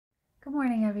Good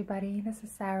morning, everybody. This is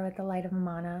Sarah with the Light of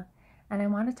Amana, and I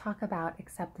want to talk about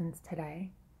acceptance today.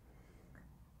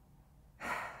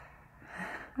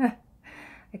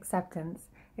 Acceptance.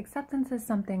 Acceptance is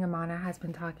something Amana has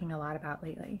been talking a lot about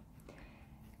lately.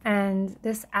 And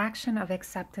this action of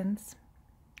acceptance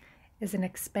is an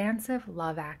expansive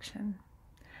love action.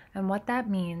 And what that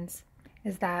means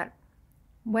is that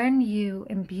when you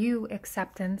imbue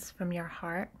acceptance from your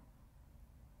heart,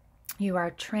 you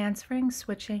are transferring,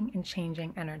 switching, and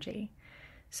changing energy.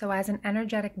 So as an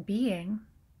energetic being,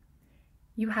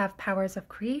 you have powers of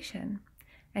creation,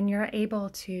 and you're able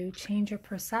to change your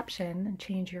perception and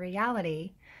change your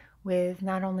reality with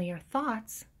not only your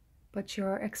thoughts, but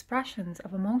your expressions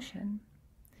of emotion.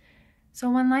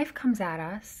 So when life comes at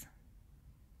us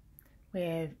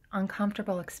with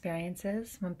uncomfortable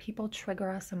experiences, when people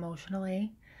trigger us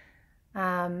emotionally,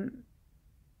 there's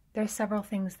several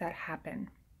things that happen.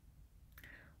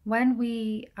 When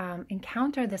we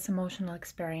encounter this emotional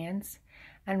experience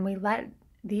and we let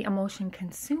the emotion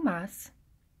consume us,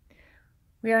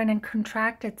 we are in a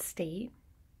contracted state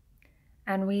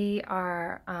and we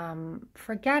are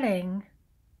forgetting,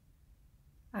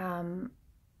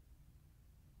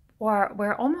 or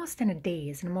we're almost in a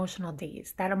daze, an emotional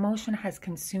daze. That emotion has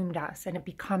consumed us and it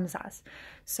becomes us.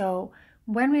 So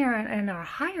when we are in our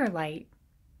higher light,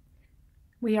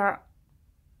 we are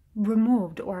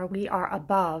removed, or we are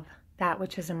above that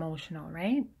which is emotional,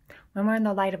 right? When we're in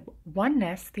the light of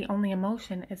oneness, the only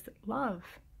emotion is love.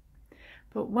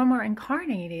 But when we're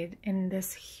incarnated in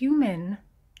this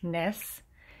humanness,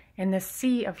 in this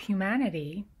sea of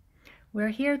humanity, we're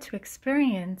here to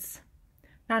experience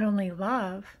not only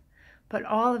love, but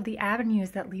all of the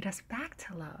avenues that lead us back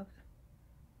to love.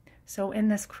 So in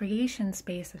this creation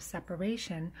space of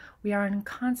separation, we are in a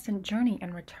constant journey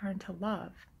and return to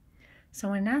love.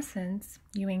 So in essence,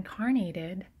 you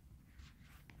incarnated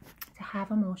to have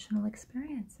emotional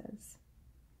experiences,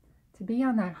 to be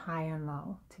on that high and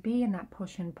low, to be in that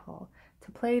push and pull,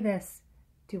 to play this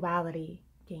duality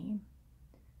game,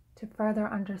 to further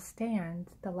understand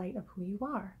the light of who you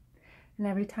are. And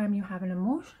every time you have an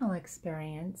emotional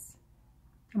experience,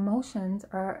 emotions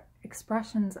are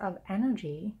expressions of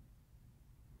energy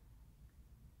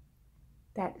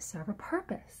that serve a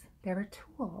purpose. They're a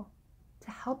tool to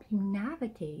help you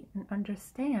navigate and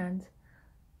understand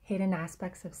hidden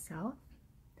aspects of self.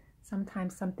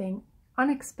 Sometimes something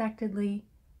unexpectedly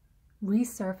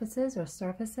resurfaces or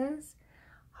surfaces.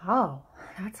 Oh,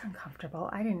 that's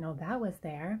uncomfortable. I didn't know that was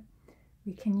there.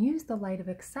 We can use the light of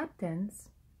acceptance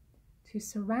to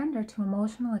surrender to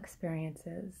emotional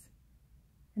experiences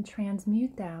and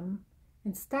transmute them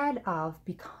instead of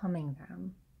becoming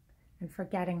them and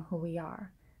forgetting who we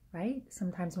are. Right?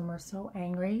 Sometimes when we're so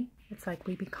angry, it's like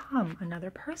we become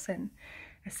another person.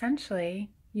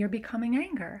 Essentially, you're becoming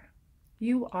anger.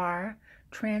 You are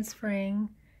transferring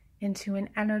into an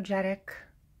energetic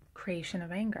creation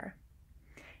of anger.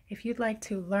 If you'd like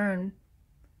to learn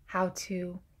how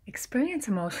to experience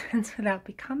emotions without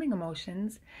becoming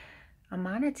emotions,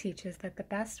 Amana teaches that the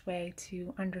best way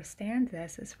to understand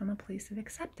this is from a place of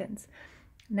acceptance.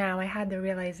 Now, I had the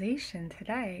realization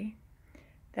today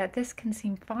that this can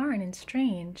seem foreign and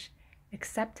strange,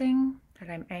 accepting that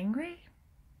I'm angry,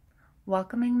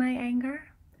 welcoming my anger,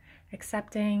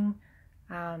 accepting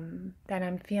that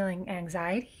I'm feeling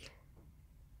anxiety.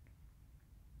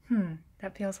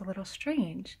 That feels a little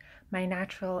strange. My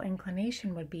natural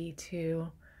inclination would be to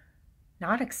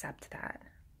not accept that.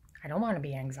 I don't want to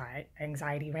be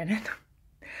anxiety-ridden.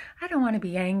 I don't want to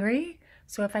be angry.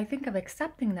 So if I think of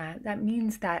accepting that, that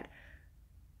means that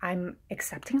I'm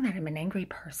accepting that I'm an angry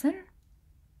person?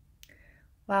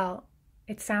 Well,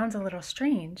 it sounds a little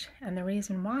strange, and the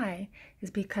reason why is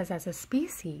because as a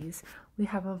species, we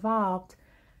have evolved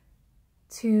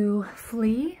to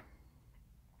flee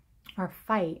or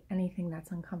fight anything that's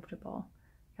uncomfortable,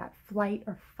 that flight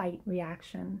or fight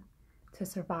reaction to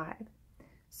survive.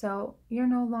 So you're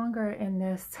no longer in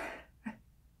this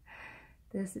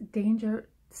danger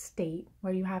state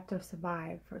where you have to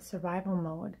survive, for survival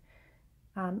mode.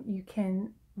 You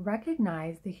can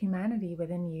recognize the humanity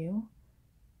within you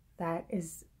that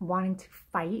is wanting to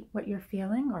fight what you're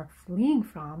feeling or fleeing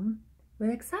from with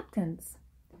acceptance.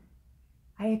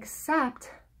 I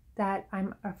accept that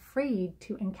I'm afraid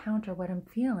to encounter what I'm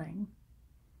feeling.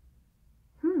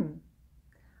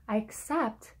 I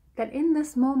accept that in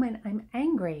this moment I'm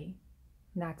angry,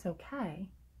 and that's okay.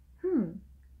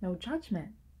 No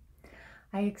judgment.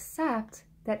 I accept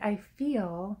that I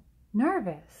feel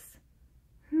nervous.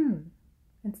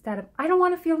 Instead of, I don't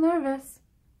want to feel nervous.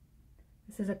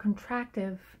 This is a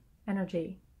contractive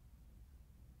energy.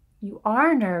 you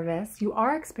are nervous, you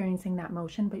are experiencing that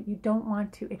emotion, but you don't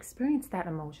want to experience that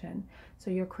emotion.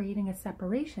 So you're creating a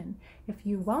separation. If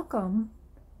you welcome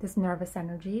this nervous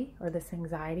energy or this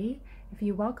anxiety, if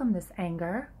you welcome this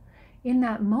anger, in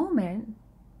that moment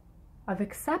of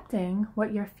accepting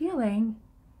what you're feeling,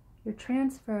 you're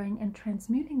transferring and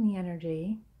transmuting the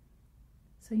energy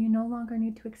so you no longer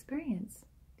need to experience.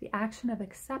 The action of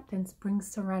acceptance brings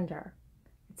surrender.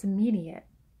 It's immediate.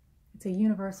 It's a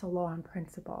universal law and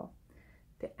principle.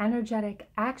 The energetic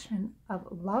action of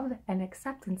love and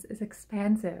acceptance is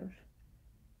expansive.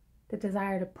 The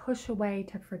desire to push away,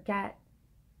 to forget,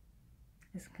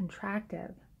 is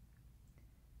contractive.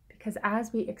 Because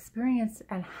as we experience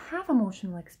and have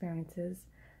emotional experiences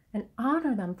and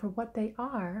honor them for what they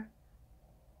are,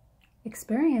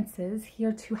 experiences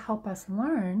here to help us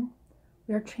learn,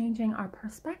 we are changing our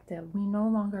perspective. We no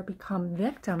longer become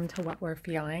victim to what we're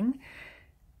feeling.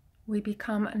 We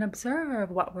become an observer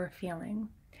of what we're feeling.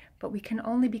 But we can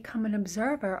only become an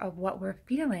observer of what we're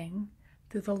feeling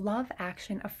through the love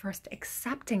action of first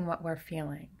accepting what we're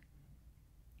feeling.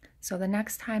 So the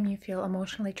next time you feel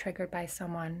emotionally triggered by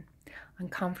someone,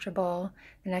 uncomfortable,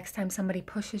 the next time somebody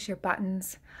pushes your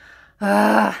buttons,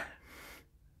 I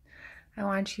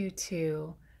want you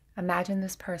to imagine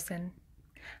this person,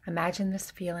 imagine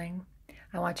this feeling.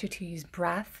 I want you to use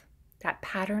breath, that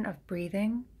pattern of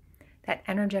breathing, that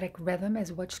energetic rhythm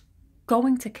is what's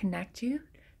going to connect you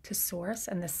to source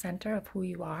and the center of who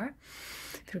you are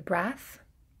through breath,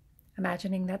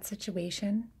 imagining that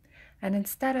situation. And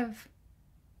instead of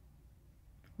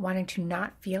wanting to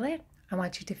not feel it, I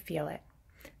want you to feel it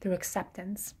through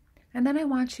acceptance. And then I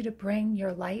want you to bring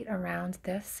your light around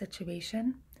this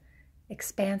situation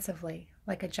expansively,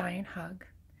 like a giant hug.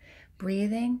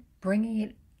 Breathing, bringing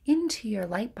it into your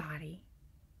light body.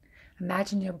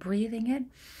 Imagine you're breathing it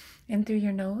in through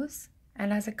your nose,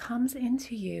 and as it comes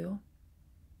into you,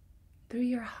 through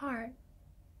your heart,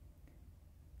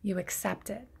 you accept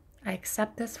it. I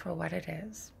accept this for what it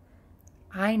is.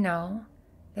 I know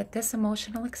that this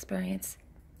emotional experience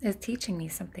is teaching me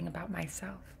something about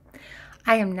myself.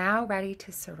 I am now ready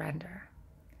to surrender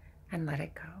and let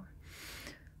it go.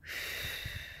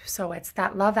 So it's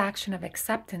that love action of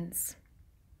acceptance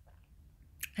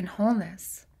and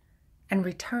wholeness and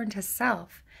return to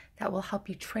self that will help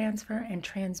you transfer and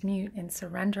transmute in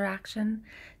surrender action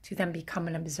to then become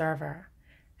an observer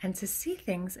and to see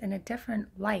things in a different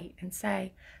light and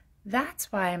say,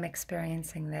 that's why I'm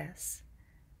experiencing this.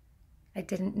 I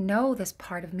didn't know this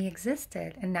part of me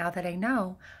existed, and now that I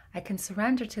know, I can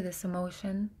surrender to this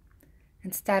emotion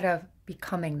instead of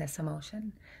becoming this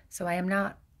emotion. So I am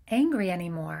not angry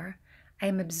anymore. I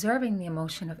am observing the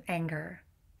emotion of anger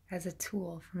as a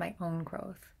tool for my own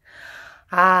growth.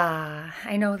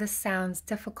 I know this sounds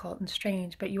difficult and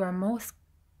strange, but you are most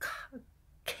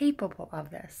capable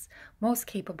of this. Most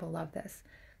capable of this.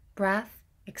 Breath,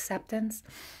 acceptance,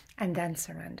 and then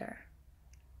surrender.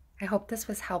 I hope this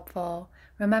was helpful.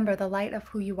 Remember, the light of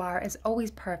who you are is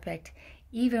always perfect,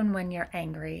 even when you're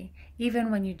angry,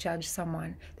 even when you judge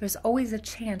someone. There's always a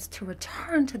chance to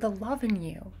return to the love in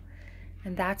you.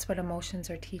 And that's what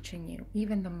emotions are teaching you,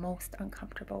 even the most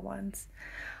uncomfortable ones.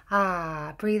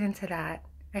 Breathe into that.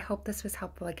 I hope this was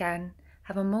helpful again.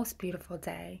 Have a most beautiful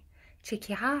day.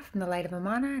 Chikiha from the light of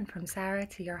Amana and from Sarah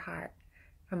to your heart.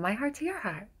 From my heart to your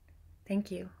heart.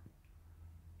 Thank you.